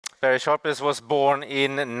Barry Sharpless was born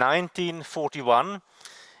in 1941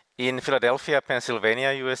 in Philadelphia,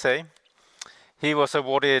 Pennsylvania, USA. He was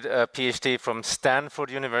awarded a PhD from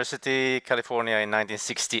Stanford University, California in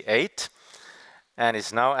 1968, and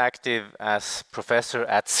is now active as professor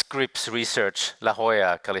at Scripps Research, La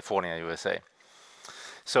Jolla, California, USA.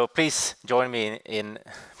 So please join me in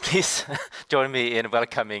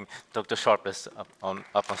welcoming Dr. Sharpless up on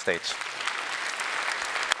stage.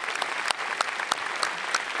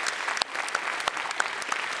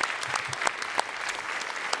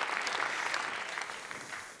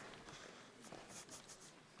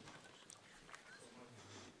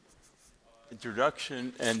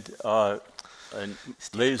 Introduction and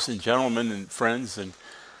ladies and gentlemen and friends and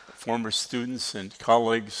former students and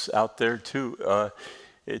colleagues out there too.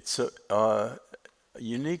 It's a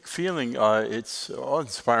unique feeling. It's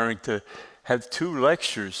awe-inspiring to have two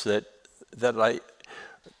lectures that I,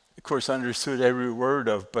 of course, understood every word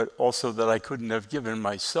of, but also that I couldn't have given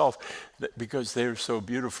myself because they are so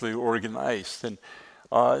beautifully organized. And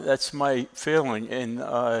that's my failing in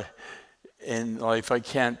life. I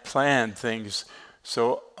can't plan things.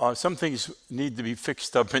 So some things need to be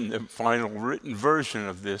fixed up in the final written version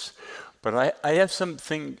of this. But I have some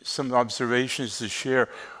observations to share.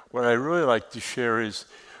 What I really like to share is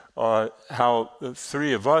how the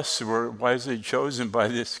three of us were wisely chosen by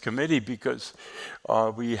this committee because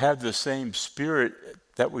we have the same spirit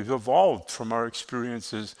that we've evolved from our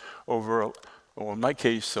experiences over, well, in my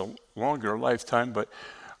case, a longer lifetime, but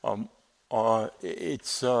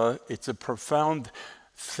it's a profound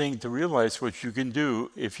thing to realize what you can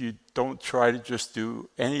do if you don't try to just do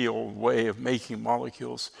any old way of making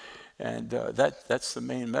molecules. And that's the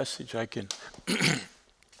main message I can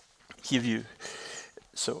give you.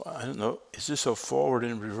 So I don't know, is this a forward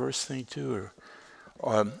and reverse thing too?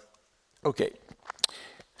 Or okay,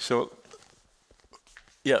 so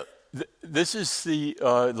yeah, this is the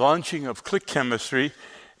launching of click chemistry,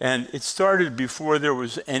 and it started before there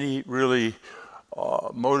was any really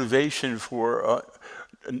motivation for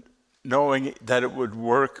knowing that it would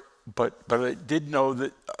work, but I did know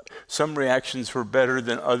that some reactions were better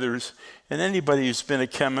than others. And anybody who's been a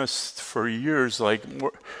chemist for years, like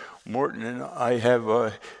Morton and I have,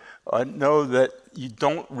 know that you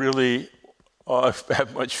don't really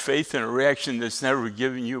have much faith in a reaction that's never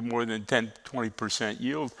giving you more than 10–20%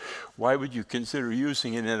 yield. Why would you consider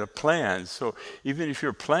using it in a plan? So even if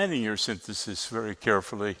you're planning your synthesis very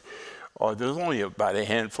carefully, there's only about a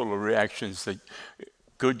handful of reactions that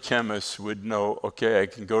good chemists would know, okay, I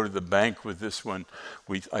can go to the bank with this one,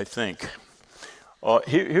 I think.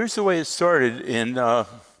 Here's the way it started in, let's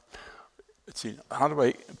see, how do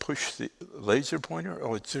I push the laser pointer?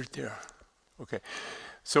 Oh, it's right there. Okay.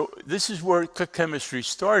 So this is where click chemistry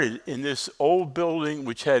started, in this old building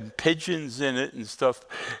which had pigeons in it and stuff,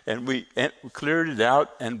 and we cleared it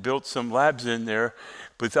out and built some labs in there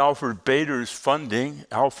with Alfred Bader's funding,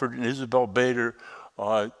 Alfred and Isabel Bader,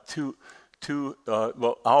 well,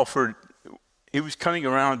 Alfred, he was coming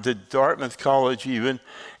around to Dartmouth College even,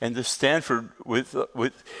 and to Stanford with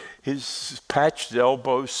his patched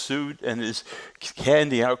elbow suit and his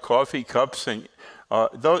handing out coffee cups. And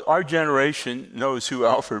our generation knows who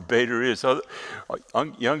Alfred Bader is.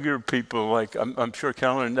 Younger people, like I'm sure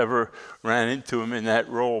Caroline never ran into him in that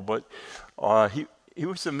role, but he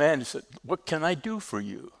was the man who said, "What can I do for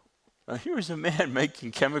you?" Here was a man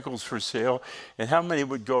making chemicals for sale, and how many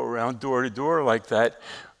would go around door to door like that?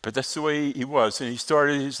 But that's the way he was. And he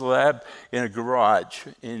started his lab in a garage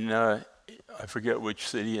in, I forget which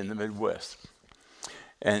city in the Midwest.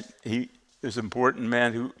 And he was an important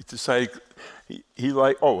man who decided,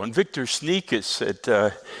 and Victor Sneakus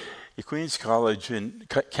at Queen's College in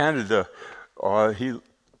Canada,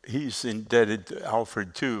 he's indebted to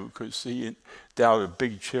Alfred too, because he endowed a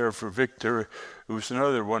big chair for Victor, who was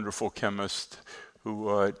another wonderful chemist who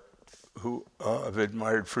I've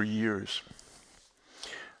admired for years.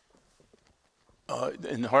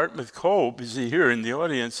 And Hartmut Kolb is here in the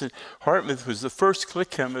audience, and Hartmut was the first click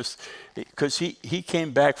chemist because he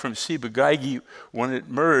came back from Ciba-Geigy when it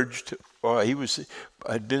merged.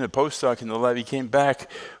 Had been a postdoc in the lab. He came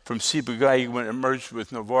back from Ciba-Geigy when it merged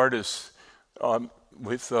with Novartis,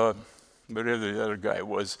 with whatever the other guy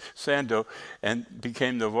was, Sandoz, and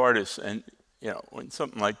became Novartis. And when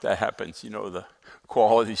something like that happens, the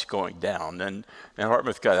quality's going down. And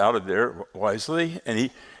Hartmut got out of there wisely,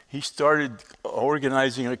 and he started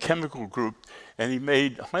organizing a chemical group, and he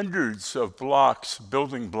made hundreds of blocks,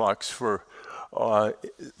 building blocks for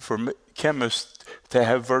chemists to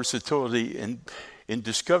have versatility in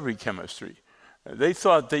discovery chemistry. They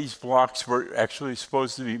thought these blocks were actually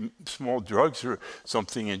supposed to be small drugs or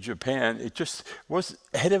something in Japan. It just was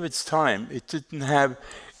ahead of its time. It didn't have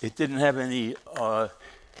any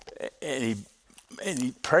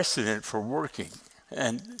precedent for working.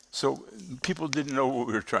 And so people didn't know what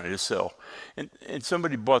we were trying to sell. And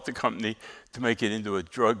somebody bought the company to make it into a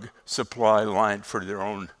drug supply line for their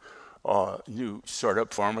own new startup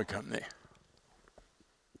pharma company.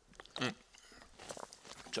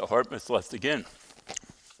 So Hartmouth left again.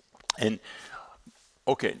 And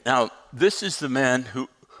okay, now this is the man who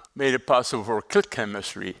made it possible for click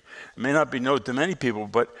chemistry. It may not be known to many people,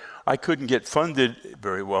 but I couldn't get funded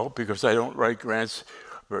very well because I don't write grants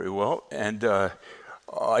very well, and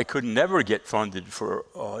I could never get funded for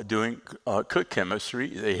doing click chemistry.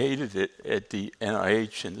 They hated it at the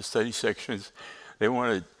NIH in the study sections. They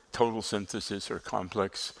wanted total synthesis or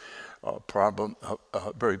complex problem,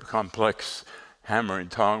 very complex hammer and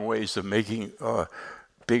tong ways of making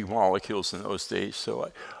big molecules in those days.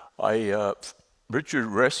 So Richard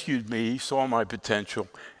rescued me, saw my potential,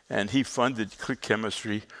 and he funded click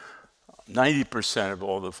chemistry. 90% of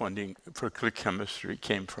all the funding for click chemistry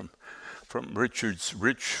came from Richard's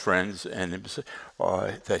rich friends, and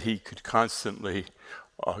that he could constantly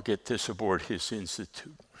get to support his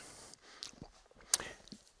institute.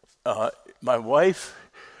 My wife,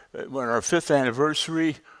 on our 5th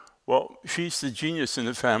anniversary, well, she's the genius in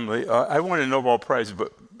the family. I won a Nobel Prize,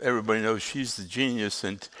 but everybody knows she's the genius,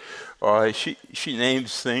 and she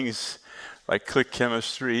names things like click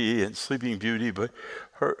chemistry and Sleeping Beauty, but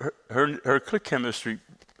her click chemistry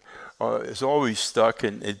is always stuck,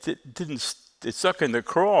 and it stuck in the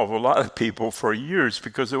craw of a lot of people for years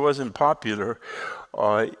because it wasn't popular.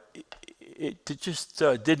 It just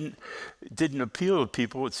didn't appeal to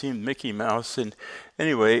people. It seemed Mickey Mouse, and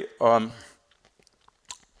anyway.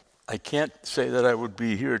 I can't say that I would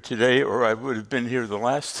be here today, or I would have been here the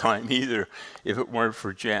last time either, if it weren't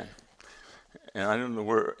for Jan. And I don't know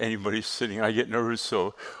where anybody's sitting. I get nervous,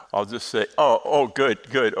 so I'll just say, oh,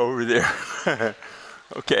 good, over there.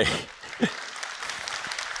 Okay.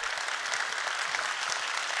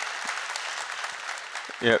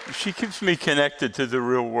 Yeah, she keeps me connected to the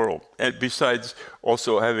real world. And besides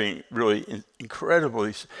also having really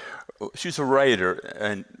incredibly, she's a writer,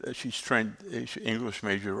 and she's trained English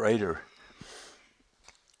major writer.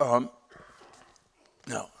 Now,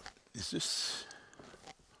 is this?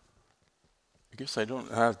 I guess I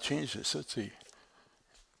don't know how to change this. Let's see.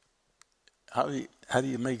 How do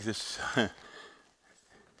you make this?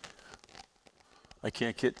 I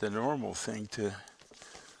can't get the normal thing to.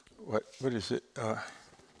 What is it?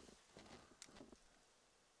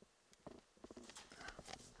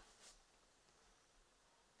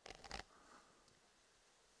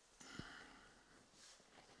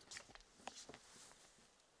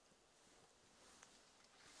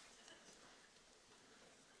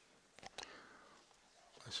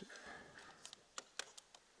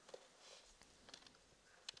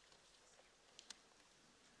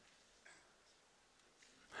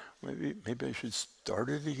 Maybe I should start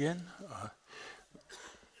it again.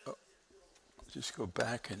 Just go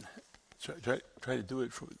back and try to do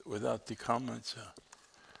it without the comments.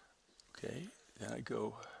 Okay, then I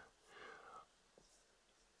go.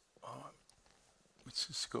 Let's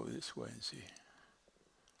just go this way and see.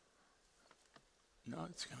 No,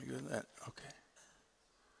 it's going to go that. Okay.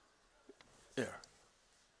 There.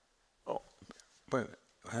 Oh, wait a minute.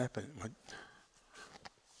 What happened?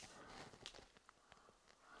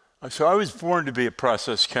 So I was born to be a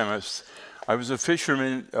process chemist. I was a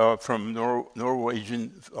fisherman from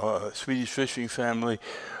Norwegian, Swedish fishing family.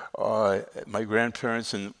 My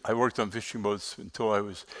grandparents, and I worked on fishing boats until I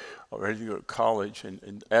was ready to go to college,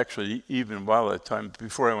 and actually even while that time,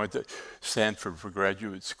 before I went to Stanford for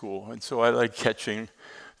graduate school. And so I like catching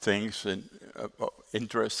things and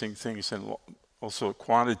interesting things, and also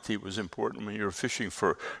quantity was important when you were fishing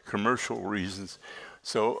for commercial reasons.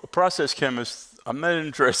 So a process chemist, I'm not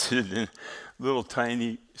interested in little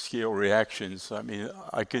tiny scale reactions. I mean,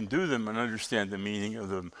 I can do them and understand the meaning of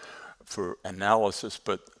them for analysis,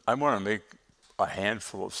 but I want to make a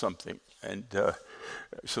handful of something, and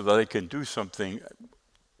so that I can do something,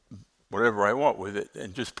 whatever I want with it,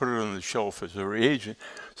 and just put it on the shelf as a reagent.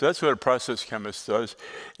 So that's what a process chemist does.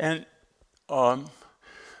 And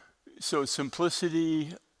so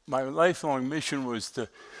simplicity, my lifelong mission was to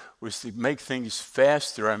make things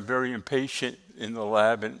faster. I'm very impatient in the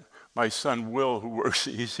lab, and my son Will,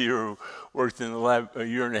 he's here, who worked in the lab a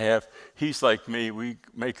year and a half, he's like me. We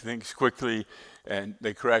make things quickly, and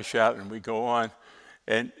they crash out, and we go on.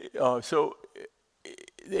 And so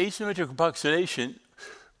the asymmetric oxidation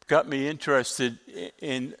got me interested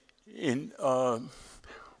in in,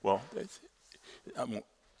 well,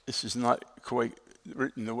 this is not quite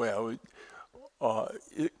written the way I would,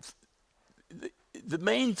 the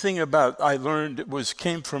main thing about I learned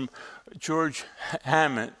came from George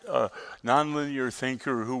Hammond, a nonlinear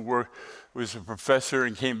thinker who was a professor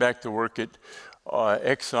and came back to work at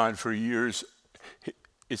Exxon for years.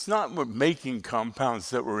 It's not making compounds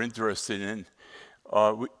that we're interested in.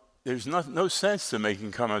 There's no sense to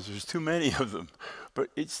making compounds. There's too many of them. But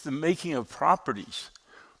it's the making of properties.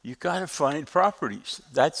 You got to find properties.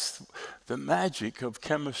 That's the magic of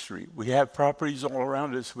chemistry. We have properties all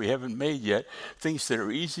around us we haven't made yet, things that are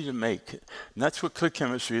easy to make. And that's what click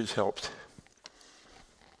chemistry has helped.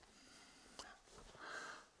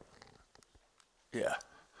 Yeah.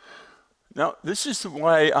 Now, this is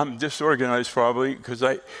why I'm disorganized probably,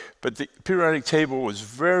 but the periodic table was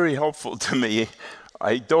very helpful to me.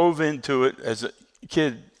 I dove into it as a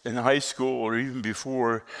kid in high school or even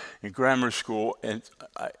before in grammar school, and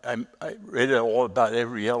I read all about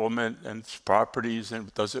every element and its properties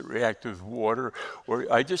and does it react with water,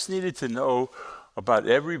 or I just needed to know about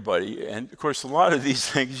everybody. And of course, a lot of these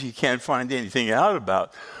things you can't find anything out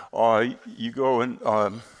about. You go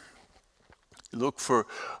and look for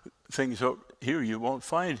things here you won't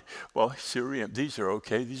find. Well, cerium, these are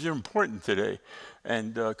okay. These are important today,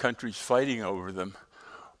 and countries fighting over them.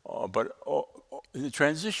 But the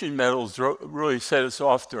transition metals really set us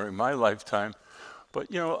off during my lifetime.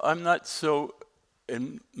 But, you know, I'm not so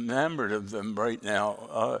enamored of them right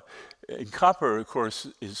now. And copper, of course,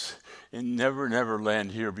 is in Never Never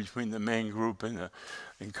Land here between the main group and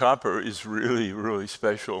copper is really, really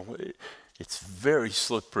special. It's very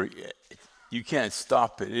slippery. You can't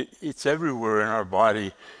stop it. It's everywhere in our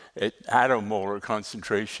body at attomolar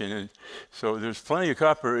concentration. And so there's plenty of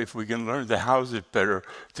copper if we can learn to house it better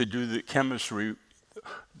to do the chemistry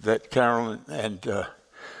that Carolyn and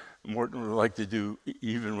Morton would like to do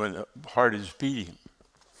even when the heart is beating.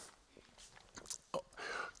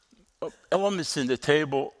 Elements in the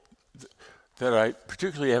table that I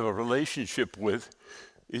particularly have a relationship with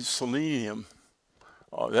is selenium.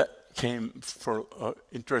 That came for an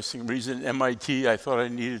interesting reason. MIT, I thought I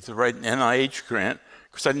needed to write an NIH grant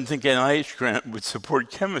because I didn't think NIH grant would support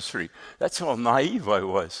chemistry. That's how naive I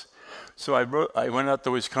was. So I went out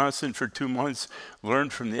to Wisconsin for 2 months,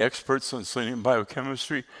 learned from the experts on selenium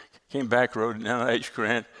biochemistry, came back, wrote an NIH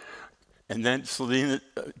grant, and then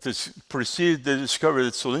proceeded to discover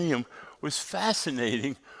that selenium was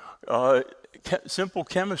fascinating, simple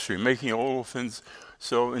chemistry, making olefins.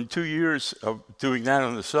 So in 2 years of doing that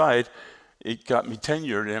on the side, it got me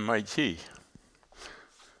tenure at MIT.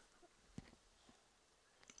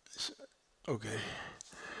 Okay.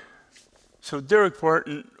 So Derek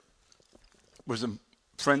Barton was a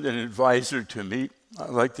friend and advisor to me. I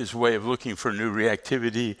liked his way of looking for new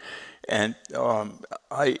reactivity. And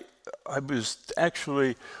I was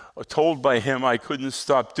actually told by him I couldn't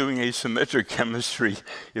stop doing asymmetric chemistry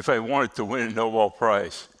if I wanted to win a Nobel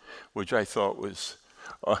Prize, which I thought was,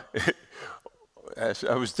 that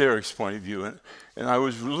was Derek's point of view. And I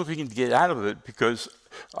was looking to get out of it because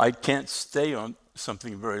I can't stay on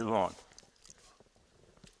something very long.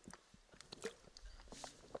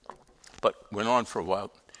 But went on for a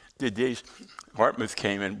while. Hartmouth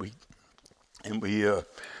came and we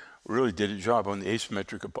really did a job on the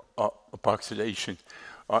asymmetric epoxidation,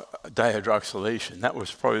 dihydroxylation. That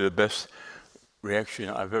was probably the best reaction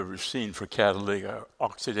I've ever seen for catalytic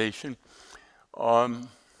oxidation.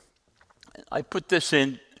 I put this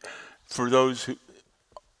in for those who,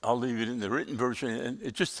 I'll leave it in the written version, and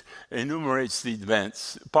it just enumerates the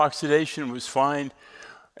events. Epoxidation was fine,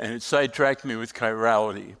 and it sidetracked me with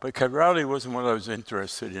chirality. But chirality wasn't what I was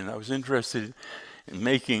interested in. I was interested in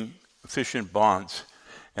making efficient bonds.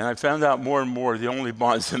 And I found out more and more the only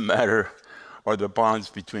bonds that matter are the bonds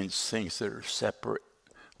between things that are separate,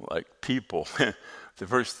 like people. The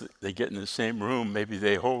first they get in the same room, maybe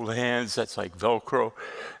they hold hands, that's like Velcro.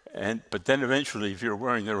 But then eventually, if you're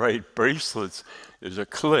wearing the right bracelets, there's a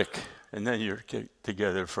click, and then you're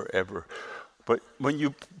together forever. But when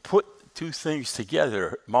you put two things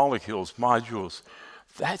together, molecules, modules,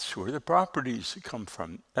 that's where the properties come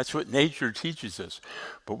from. That's what nature teaches us.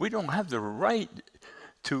 But we don't have the right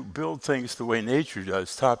to build things the way nature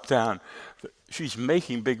does, top down. She's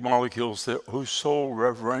making big molecules whose sole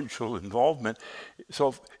referential involvement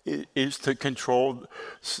is to control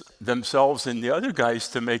themselves and the other guys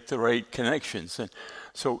to make the right connections. And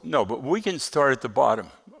so, no, but we can start at the bottom.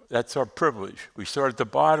 That's our privilege. We start at the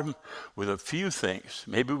bottom with a few things.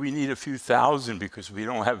 Maybe we need a few thousand because we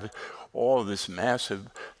don't have all this massive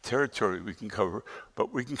territory we can cover,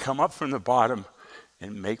 but we can come up from the bottom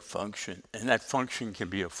and make function. And that function can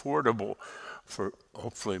be affordable for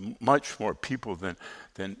hopefully much more people than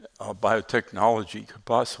biotechnology could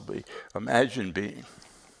possibly imagine being.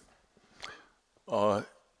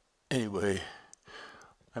 Anyway,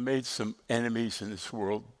 I made some enemies in this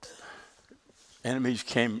world. Enemies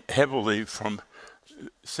came heavily from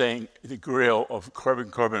saying the grail of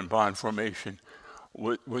carbon-carbon bond formation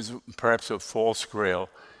was perhaps a false grail,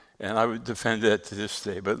 and I would defend that to this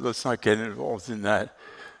day, but let's not get involved in that.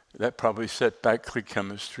 That probably set back click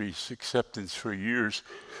chemistry's acceptance for years.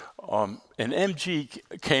 And MG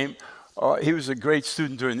came, he was a great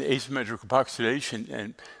student during the asymmetrical oxidation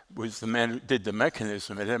and was the man who did the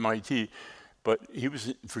mechanism at MIT. But he was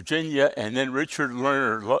in Virginia, and then Richard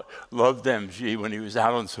Lerner loved MG when he was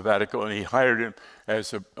out on sabbatical, and he hired him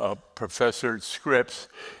as a professor at Scripps.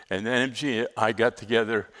 And then MG and I got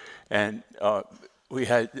together, and we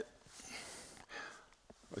had,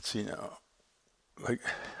 let's see now, like,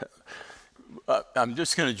 I'm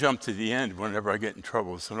just going to jump to the end whenever I get in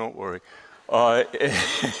trouble, so don't worry.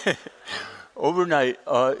 Overnight,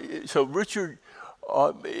 so Richard,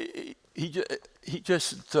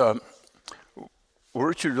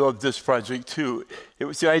 Richard loved this project too. It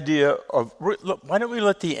was the idea of, look, why don't we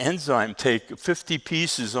let the enzyme take 50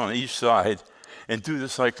 pieces on each side and do the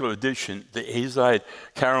cycloaddition, the azide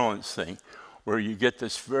Carolyn's thing, where you get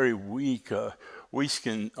this very weak,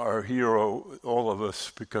 Weiskin, our hero, all of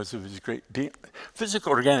us, because of his great,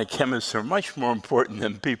 physical organic chemists are much more important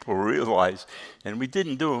than people realize, and we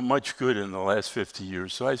didn't do them much good in the last 50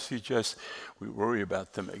 years, so I suggest we worry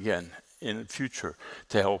about them again in the future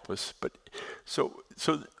to help us. But so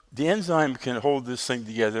the enzyme can hold this thing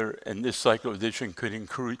together, and this cycloaddition could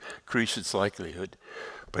increase its likelihood.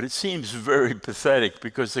 But it seems very pathetic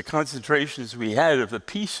because the concentrations we had of the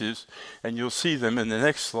pieces, and you'll see them in the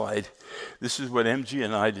next slide, this is what MG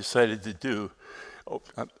and I decided to do. Oh,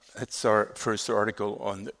 that's our first article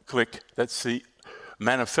on the click. That's the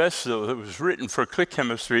manifesto that was written for click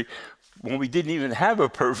chemistry when we didn't even have a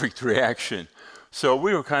perfect reaction. So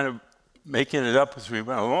we were kind of making it up as we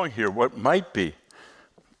went along here, what might be.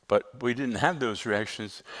 But we didn't have those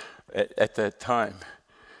reactions at that time.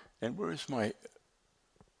 And where's my,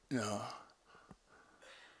 no.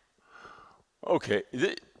 Okay,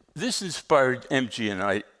 this inspired MG and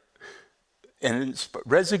I, and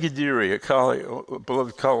Reza Ghadiri, a colleague, a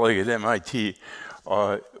beloved colleague at MIT,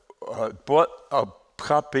 bought a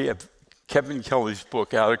copy of Kevin Kelly's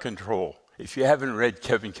book, Out of Control. If you haven't read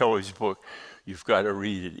Kevin Kelly's book, you've got to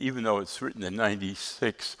read it. Even though it's written in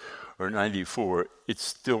 96 or 94, it's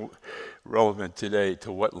still relevant today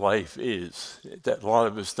to what life is, that a lot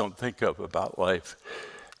of us don't think of about life.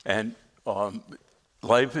 And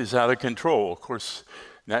life is out of control. Of course,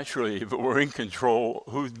 naturally, if it were in control,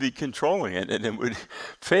 who'd be controlling it? And it would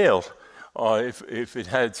fail if it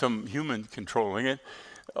had some human controlling it.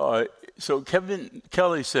 So Kevin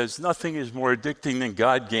Kelly says, nothing is more addicting than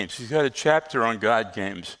God games. He's got a chapter on God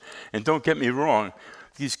games. And don't get me wrong,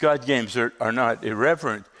 these God games are not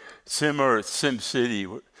irreverent. Sim Earth, Sim City,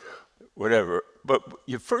 whatever. But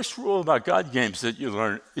your first rule about God games that you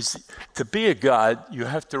learn is to be a God, you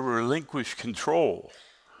have to relinquish control.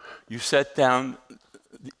 You set down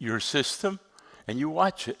your system and you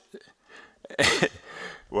watch it.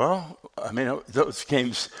 Well, I mean, those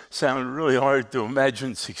games sound really hard to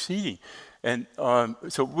imagine succeeding. And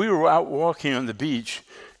so we were out walking on the beach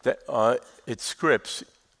at Scripps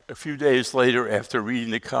a few days later after reading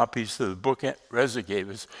the copies of the book Reza gave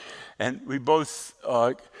us. And we both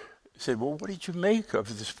said, well, what did you make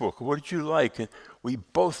of this book? What did you like? And we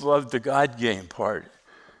both loved the God game part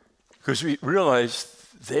because we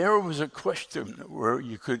realized there was a question where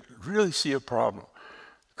you could really see a problem.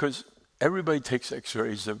 Because everybody takes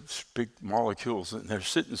x-rays of big molecules and they're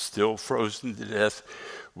sitting still, frozen to death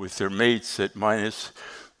with their mates at minus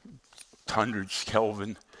hundreds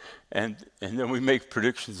Kelvin. And then we make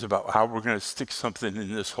predictions about how we're going to stick something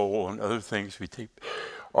in this hole and other things we take.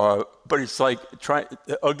 But it's like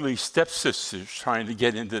the ugly stepsisters trying to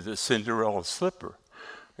get into the Cinderella slipper.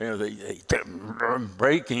 You know, they're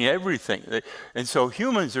breaking everything. And so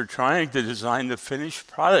humans are trying to design the finished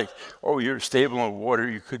product. Oh, you're stable in water,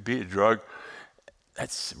 you could be a drug.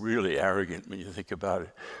 That's really arrogant when you think about it.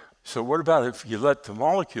 So what about if you let the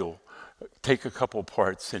molecule take a couple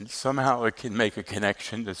parts and somehow it can make a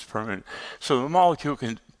connection that's permanent? So the molecule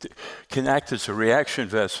can act as a reaction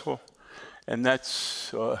vessel, and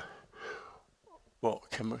that's, well,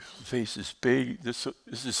 chemical space is big. This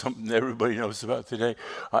is something that everybody knows about today.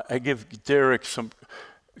 I give Derek some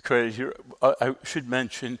credit here. I should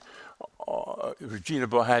mention Regina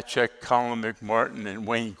Bohacek, Colin McMartin, and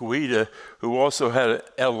Wayne Guida, who also had an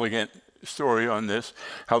elegant story on this,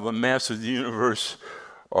 how the mass of the universe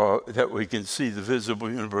that we can see, the visible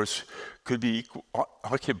universe, could be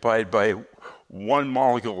occupied by one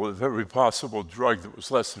molecule of every possible drug that was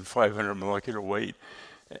less than 500 molecular weight,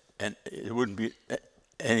 and it wouldn't be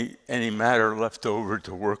any matter left over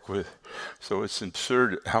to work with. So it's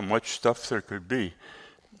absurd how much stuff there could be.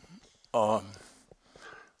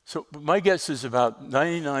 So my guess is about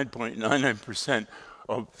 99.99%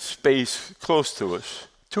 of space close to us,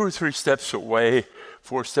 2 or 3 steps away,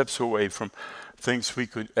 4 steps away from things we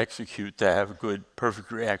could execute to have good,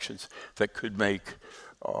 perfect reactions that could make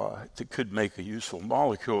a useful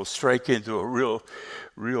molecule strike into a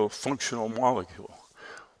real functional molecule.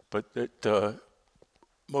 But that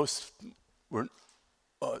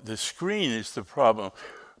the screen is the problem.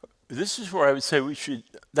 This is where I would say we should.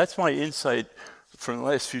 That's my insight from the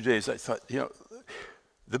last few days. I thought,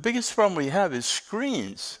 the biggest problem we have is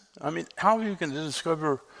screens. I mean, how are you going to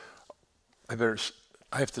discover?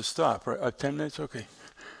 I have to stop, right? 10 minutes? Okay.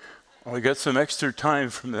 Oh, I got some extra time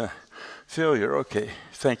from the failure. Okay,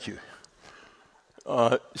 thank you.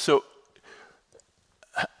 So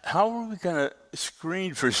how are we going to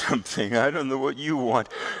screen for something? I don't know what you want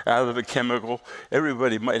out of a chemical.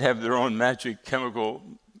 Everybody might have their own magic chemical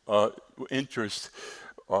interest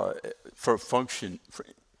for function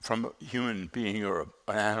from a human being or an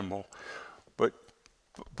animal.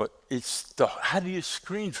 But it's how do you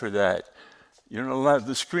screen for that? You're not allowed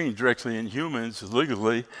to screen directly in humans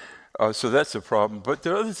legally, so that's a problem. But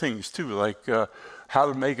there are other things too, like how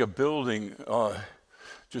to make a building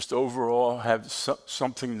just overall have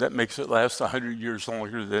something that makes it last 100 years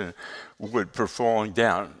longer than it would for falling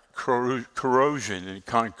down. Corrosion in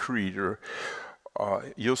concrete, or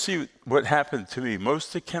you'll see what happened to me. Most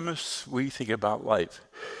of the chemists, we think about life,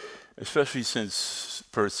 especially since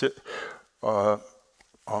Berzelius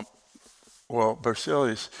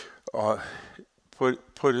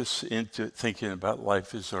put us into thinking about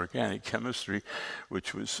life as organic chemistry,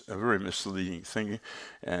 which was a very misleading thing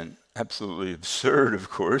and absolutely absurd, of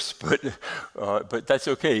course. But that's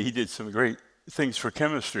okay. He did some great things for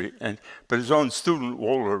chemistry, but his own student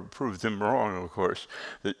Wohler proved him wrong, of course.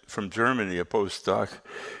 From Germany, a postdoc.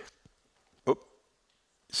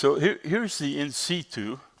 So here's the in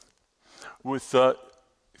situ with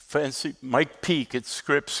fancy Mike Peake at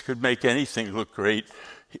Scripps could make anything look great.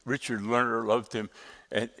 Richard Lerner loved him.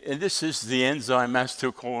 And this is the enzyme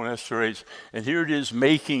acetylcholinesterase. And here it is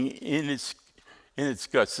making in its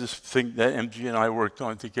guts, this thing that MG and I worked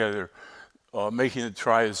on together, making the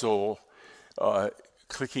triazole,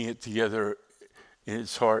 clicking it together in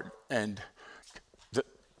its heart. And the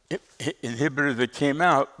inhibitor that came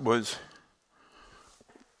out was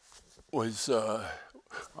I'm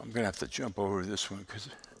going to have to jump over this one because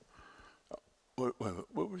what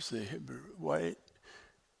was the inhibitor? Why?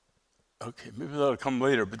 Okay, maybe that'll come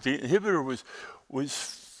later. But the inhibitor was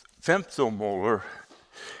femtomolar,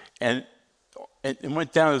 and it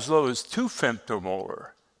went down as low as 2 femtomolar.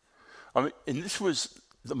 I mean, and this was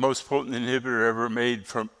the most potent inhibitor ever made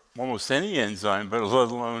from almost any enzyme, but let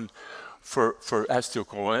alone for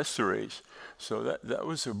acetylcholinesterase. So that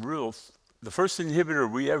was the first inhibitor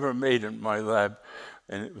we ever made in my lab,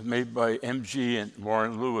 and it was made by MG and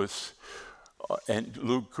Warren Lewis and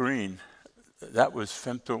Luke Green. That was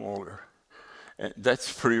femtomolar. And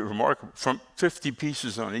that's pretty remarkable, from 50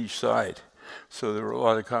 pieces on each side. So there were a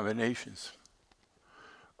lot of combinations.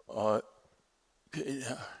 The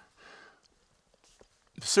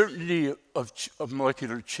certainty of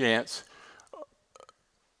molecular chance.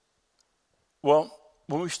 Well,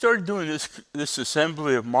 when we started doing this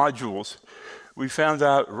assembly of modules, we found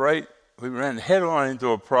out we ran head-on into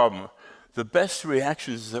a problem. The best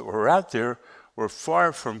reactions that were out there were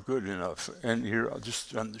far from good enough. And here, I'll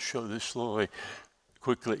just show this slowly,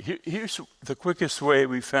 quickly. Here's the quickest way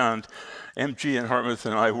we found, MG and Hartmouth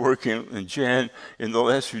and I working, and Jan in the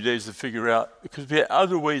last few days to figure out, because we had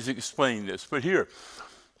other ways of explaining this. But here,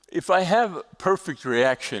 if I have a perfect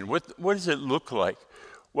reaction, what does it look like?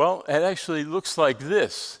 Well, it actually looks like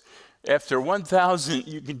this. After 1,000,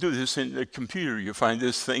 you can do this in the computer. You find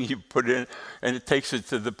this thing, you put it in, and it takes it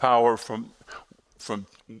to the power from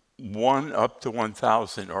 1 up to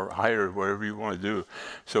 1,000 or higher, whatever you want to do.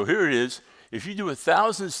 So here it is. If you do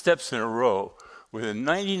 1,000 steps in a row with a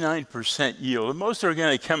 99% yield, and most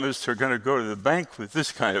organic chemists are going to go to the bank with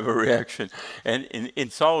this kind of a reaction. And in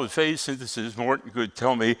solid phase synthesis, Morton could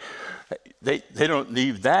tell me they don't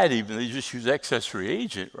need that even. They just use excess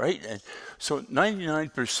reagent, right? And so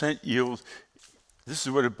 99% yield, this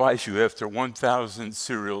is what it buys you after 1,000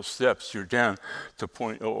 serial steps. You're down to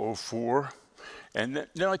 0.004. And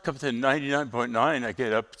then I come to 99.9, I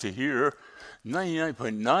get up to here.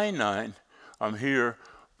 99.99, I'm here.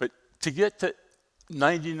 But to get to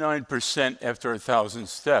 99% after 1,000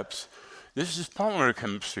 steps, this is polymer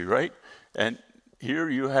chemistry, right? And here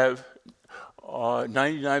you have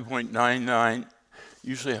 99.99,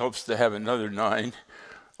 usually helps to have another 9.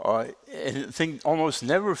 And the thing almost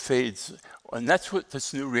never fades. And that's what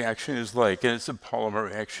this new reaction is like. And it's a polymer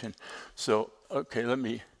reaction. So, okay, let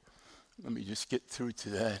me just get through to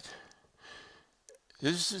that.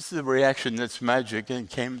 This is the reaction that's magic and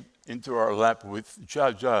came into our lab with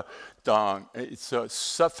Jolla Dong. It's a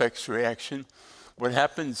suffix reaction. What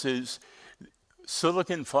happens is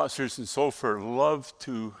silicon, phosphorus, and sulfur love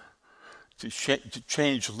to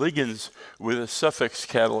change ligands with a suffix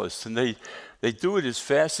catalyst, and they do it as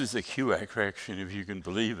fast as the QAC reaction, if you can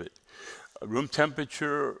believe it. Room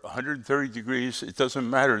temperature, 130 degrees, it doesn't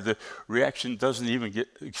matter. The reaction doesn't even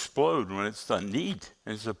explode when it's done neat.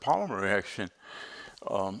 It's a polymer reaction.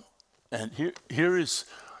 And here is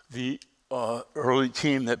the early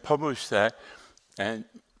team that published that. And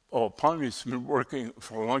Ponmi's been working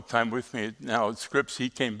for a long time with me now at Scripps. He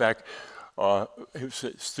came back, he was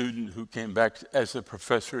a student who came back as a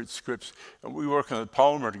professor at Scripps. And we work on the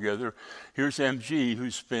polymer together. Here's MG,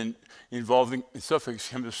 who's been involved in suffix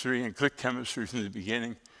chemistry and click chemistry from the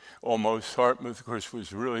beginning. Almost. Hartmouth, of course,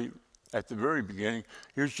 was really at the very beginning.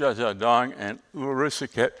 Here's Jolla Dong and Larissa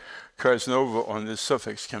Krasnova on this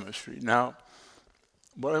suffix chemistry. Now,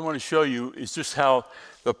 what I want to show you is just how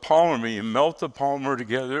the polymer, you melt the polymer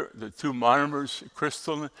together, the two monomers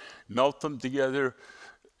crystalline, melt them together,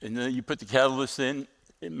 and then you put the catalyst in,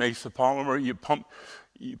 it makes the polymer,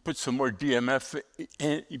 you put some more DMF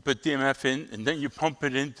in, you put DMF in, and then you pump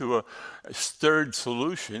it into a stirred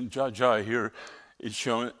solution. Jolla here is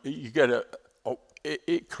showing, you get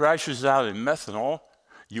it crashes out in methanol,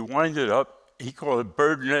 you wind it up, he called it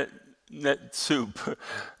bird net soup,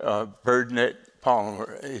 bird net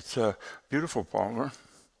polymer. It's a beautiful polymer,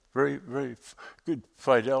 very, very good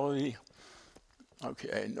fidelity.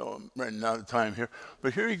 Okay, I know I'm running out of time here,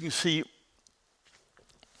 but here you can see,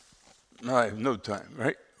 no, I have no time,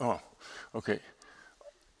 right? Oh, okay.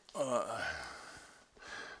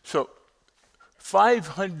 So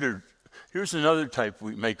 500, here's another type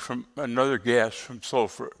we make from another gas from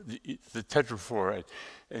sulfur, the tetrafluoride.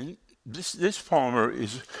 And this polymer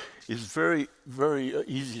is very, very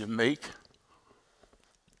easy to make.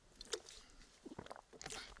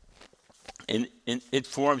 And it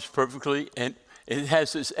forms perfectly, and it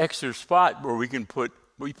has this extra spot where we put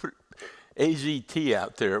AZT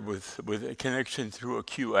out there with a connection through a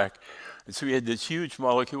QAC. And so we had this huge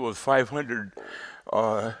molecule with 500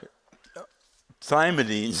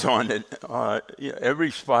 thymidines on it.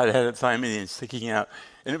 Every spot had a thymidine sticking out,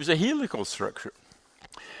 and it was a helical structure.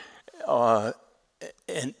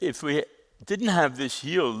 And if we didn't have this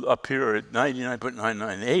yield up here at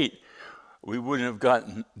 99.998, we wouldn't have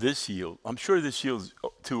gotten this yield. I'm sure this yield's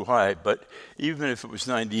too high, but even if it was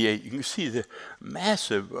 98, you can see the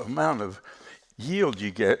massive amount of yield you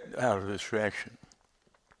get out of this reaction.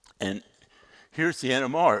 And here's the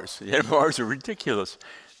NMRs. The NMRs are ridiculous.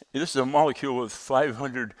 This is a molecule with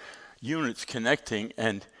 500 units connecting,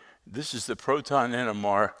 and this is the proton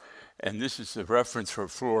NMR, and this is the reference for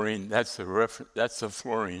fluorine. That's the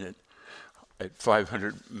fluorine at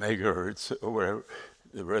 500 megahertz or whatever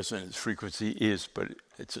the resonance frequency is, but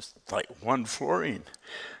it's just like one fluorine.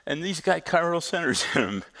 And these got chiral centers in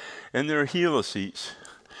them, and they're helices.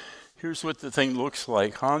 Here's what the thing looks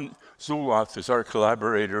like. Han Olof is our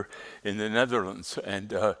collaborator in the Netherlands,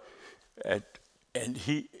 and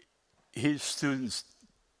his students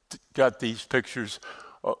got these pictures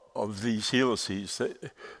of these helices.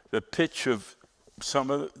 The pitch of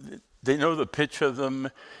some of they know the pitch of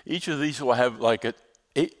them. Each of these will have like a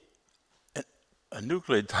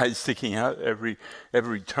nucleotide sticking out every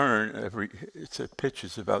turn. Its pitch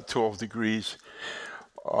is about 12 degrees.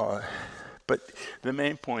 But the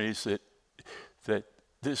main point is that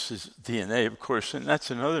this is DNA, of course, and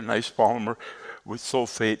that's another nice polymer with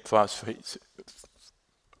sulfate, phosphates,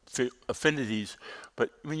 affinities.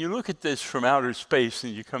 But when you look at this from outer space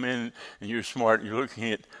and you come in and you're smart, you're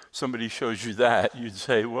looking at somebody shows you that, you'd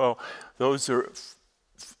say, well, those are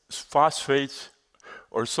phosphates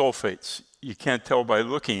or sulfates. You can't tell by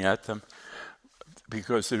looking at them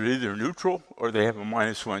because they're either neutral or they have a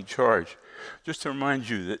 -1 charge. Just to remind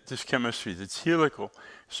you that this chemistry that's helical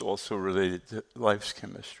is also related to life's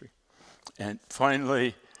chemistry. And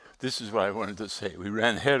finally, this is what I wanted to say. We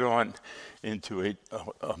ran head on into an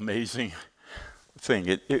amazing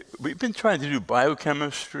thing. We've been trying to do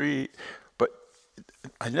biochemistry, but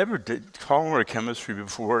I never did polymer chemistry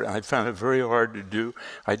before, and I found it very hard to do.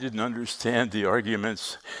 I didn't understand the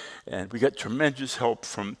arguments, and we got tremendous help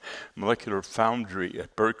from Molecular Foundry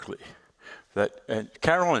at Berkeley. And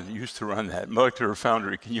Carolyn used to run that Molecular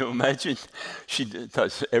Foundry. Can you imagine? She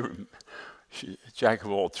does she's a jack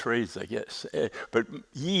of all trades, I guess. But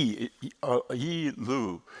Yi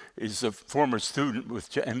Lu is a former student with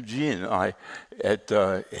MG and I,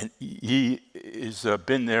 and Yi has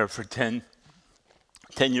been there for 10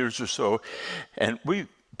 years or so. And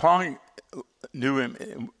Pong knew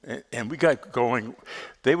him, and we got going.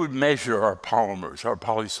 They would measure our polymers, our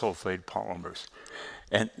polysulfate polymers.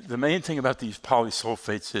 And the main thing about these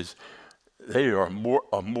polysulfates is they are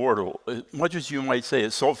immortal. As much as you might say a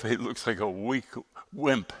sulfate looks like a weak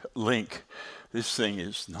wimp link, this thing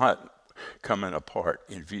is not coming apart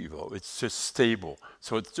in vivo. It's just stable.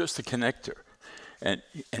 So it's just a connector. And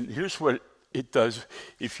here's what it does.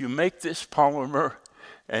 If you make this polymer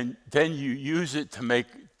and then you use it to make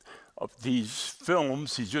these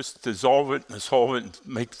films, you just dissolve it in a solvent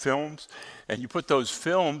and make films, and you put those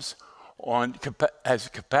films on as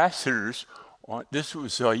capacitors. This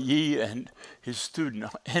was Yi and his student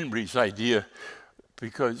Henry's idea,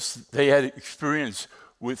 because they had experience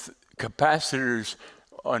with capacitors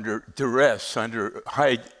under duress, under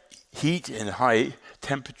high heat and high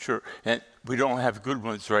temperature, and we don't have good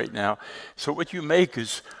ones right now. So what you make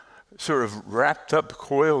is sort of wrapped up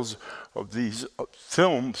coils of these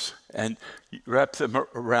films, and you wrap them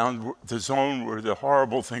around the zone where the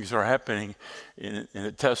horrible things are happening in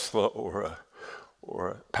a Tesla or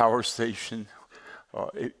a power station.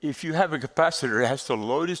 If you have a capacitor, it has to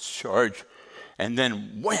load its charge and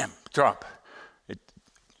then wham, drop.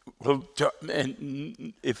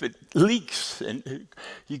 And if it leaks, and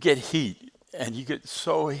you get heat, and you get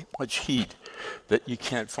so much heat that you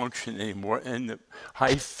can't function anymore, and the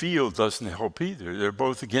high field doesn't help either. They're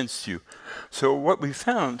both against you. So what we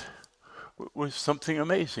found was something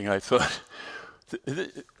amazing, I thought.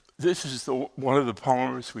 This is one of the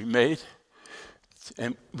polymers we made,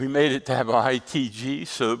 and we made it to have a high TG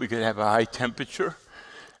so that we could have a high temperature.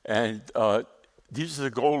 And these are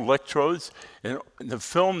the gold electrodes, and the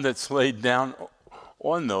film that's laid down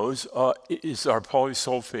on those is our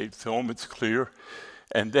polysulfate film. It's clear,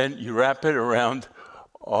 and then you wrap it around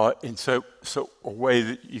in so a way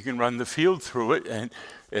that you can run the field through it, and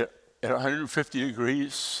at 150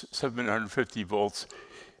 degrees, 750 volts,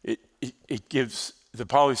 it gives the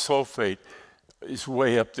polysulfate is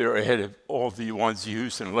way up there ahead of all the ones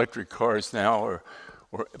used in electric cars now,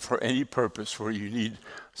 or for any purpose where you need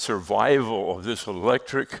survival of this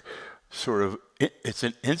electric sort of. It's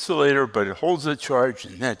an insulator, but it holds the charge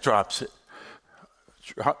and then it drops it.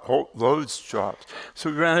 Loads, drops. So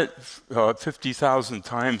we ran it 50,000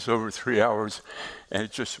 times over 3 hours, and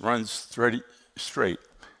it just runs straight.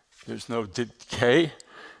 There's no decay,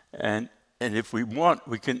 and if we want,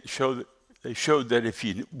 we can show that. They showed that if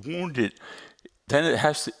you wound it, then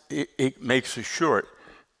it makes a short,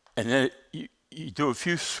 and then you do a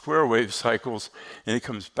few square wave cycles, and it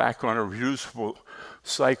comes back on a reproducible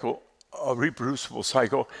cycle,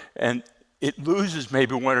 and it loses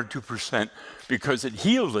maybe 1 or 2% because it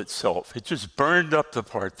healed itself. It just burned up the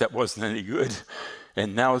part that wasn't any good,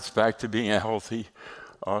 and now it's back to being a healthy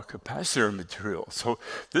capacitor material. So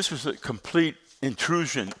this was a complete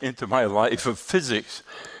intrusion into my life of physics,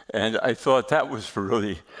 and I thought that was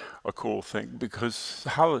really a cool thing, because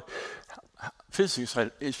physics,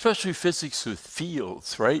 especially physics with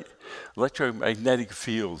fields, right? Electromagnetic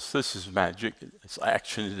fields, this is magic. It's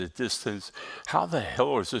action at a distance. How the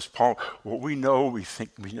hell is this polymer? Well, we know, we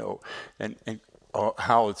think we know, and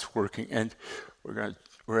how it's working. And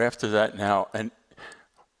we're after that now. And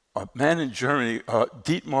a man in Germany,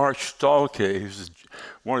 Dietmar Stahlke, who's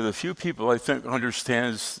one of the few people I think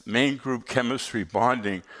understands main group chemistry,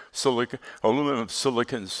 bonding, aluminum,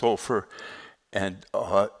 silicon, sulfur, and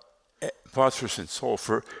phosphorus and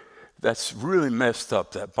sulfur. That's really messed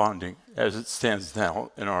up, that bonding, as it stands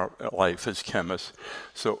now in our life as chemists.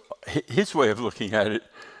 So his way of looking at it,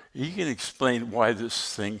 he can explain why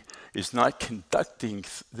this thing is not conducting.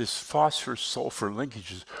 This phosphorus-sulfur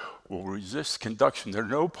linkages will resist conduction. There are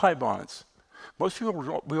no pi bonds. Most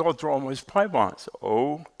people, we all draw them as pi bonds.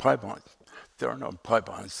 Oh, pi bonds. There are no pi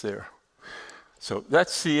bonds there. So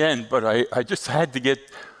that's the end, but I just had to get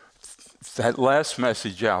that last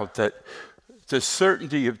message out, that the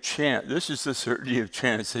certainty of chance, this is the certainty of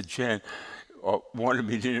chance that Jan wanted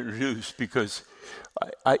me to introduce, because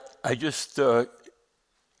I just, I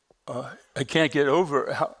can't get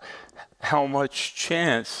over how much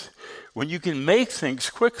chance, when you can make things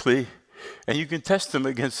quickly and you can test them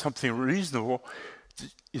against something reasonable,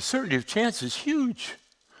 the certainty of chance is huge,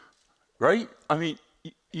 right? I mean,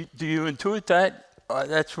 do you intuit that?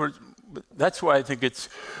 That's why I think it's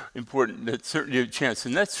important, that certainty of chance.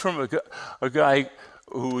 And that's from a guy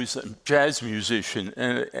who is a jazz musician,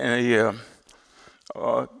 and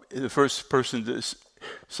the first person to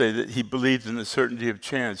say that he believed in the certainty of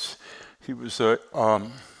chance. He was I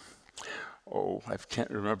can't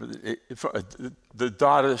remember the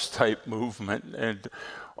Dadaist type movement, and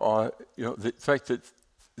the fact that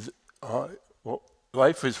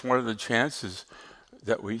life is one of the chances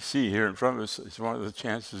that we see here in front of us. Is one of the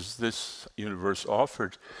chances this universe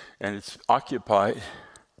offered, and it's occupied.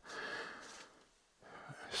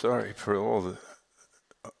 Sorry for all the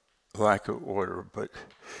lack of order, but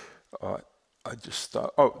I just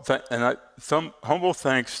thought, humble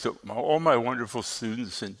thanks to all my wonderful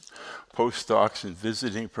students and postdocs and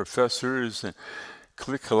visiting professors and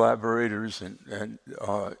collaborators, and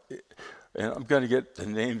I'm going to get the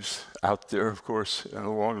names out there, of course, in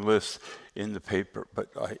a long list in the paper, but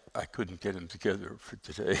I couldn't get them together for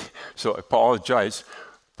today, so I apologize.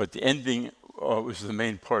 But the ending was the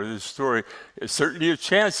main part of the story. It's certainty of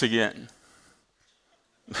chance again.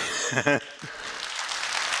 Thank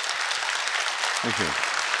you.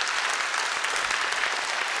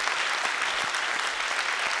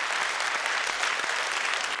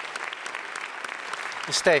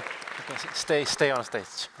 Stay on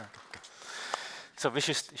stage. Okay. So we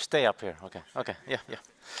should stay up here. Okay. Yeah.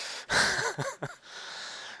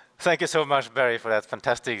 Thank you so much, Barry, for that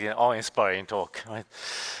fantastic, awe-inspiring talk. Right?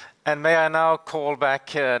 And may I now call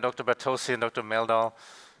back Dr. Bertozzi and Dr. Meldal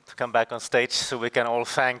to come back on stage so we can all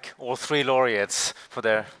thank all three laureates for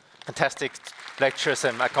their fantastic lectures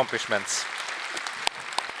and accomplishments.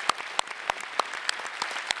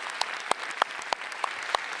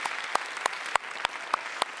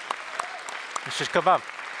 You should come up.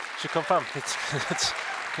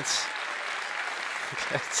 It's